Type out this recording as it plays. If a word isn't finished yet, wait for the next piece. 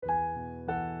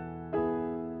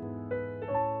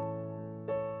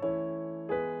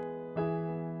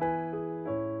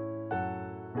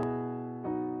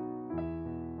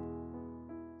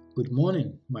Good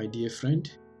morning, my dear friend.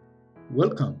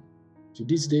 Welcome to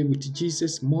this Day with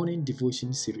Jesus morning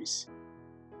devotion series.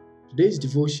 Today's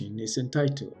devotion is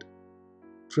entitled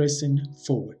Pressing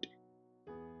Forward.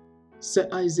 Sir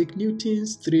Isaac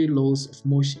Newton's three laws of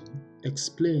motion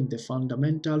explain the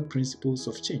fundamental principles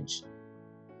of change.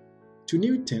 To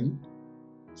Newton,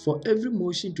 for every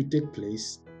motion to take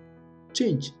place,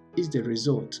 change is the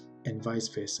result and vice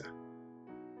versa.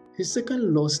 His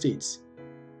second law states,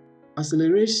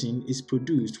 acceleration is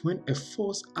produced when a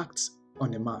force acts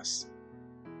on a mass.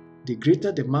 The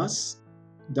greater the mass,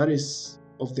 that is,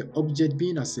 of the object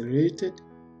being accelerated,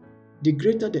 the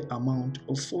greater the amount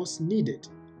of force needed,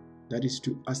 that is,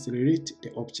 to accelerate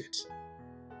the object.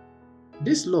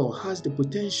 This law has the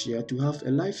potential to have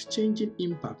a life-changing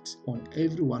impact on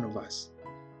every one of us.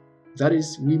 That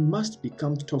is, we must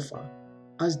become tougher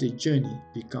as the journey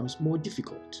becomes more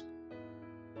difficult.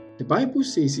 The Bible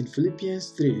says in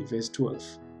Philippians 3 verse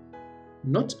 12,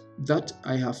 "Not that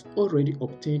I have already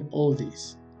obtained all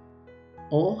this,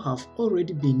 or have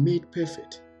already been made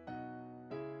perfect,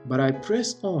 but I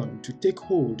press on to take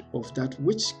hold of that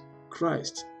which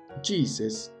Christ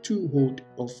Jesus took hold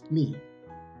of me."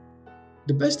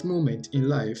 The best moment in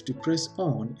life to press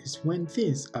on is when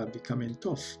things are becoming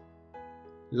tough.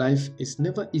 Life is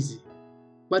never easy,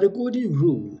 but the golden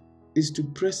rule is to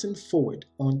pressing forward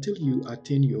until you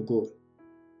attain your goal.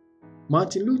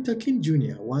 Martin Luther King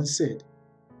Jr. once said,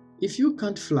 "If you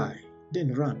can't fly,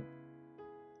 then run.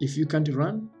 If you can't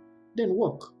run, then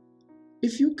walk.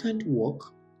 If you can't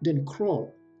walk, then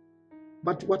crawl.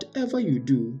 But whatever you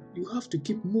do, you have to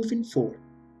keep moving forward."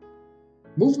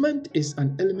 Movement is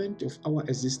an element of our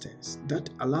existence that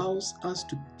allows us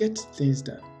to get things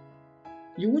done.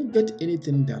 You won't get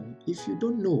anything done if you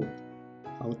don't know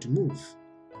how to move.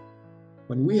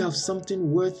 When we have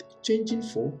something worth changing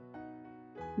for,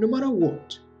 no matter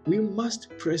what, we must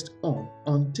press on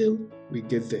until we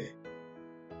get there.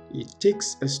 It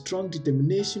takes a strong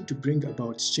determination to bring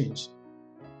about change,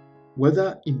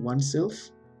 whether in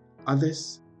oneself,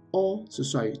 others, or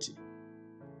society.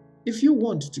 If you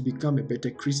want to become a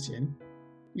better Christian,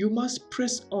 you must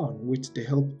press on with the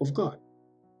help of God.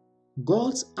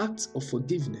 God's acts of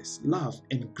forgiveness, love,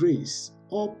 and grace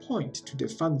all point to the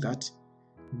fact that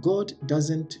God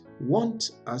doesn't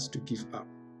want us to give up.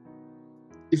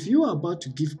 If you are about to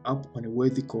give up on a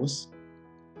worthy cause,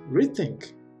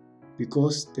 rethink,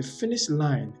 because the finish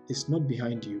line is not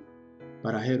behind you,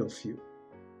 but ahead of you.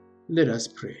 Let us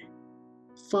pray.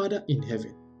 Father in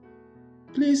heaven,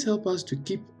 please help us to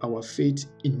keep our faith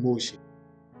in motion.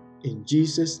 In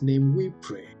Jesus' name we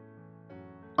pray.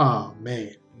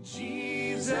 Amen.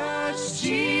 Jesus,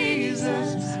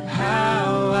 Jesus,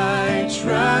 how I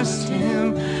trust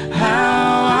Him,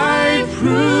 how I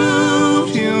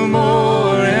proved Him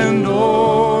more and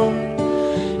more.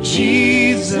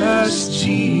 Jesus,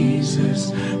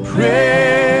 Jesus,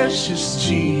 precious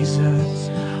Jesus,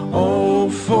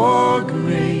 oh, for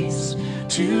grace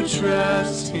to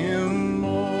trust Him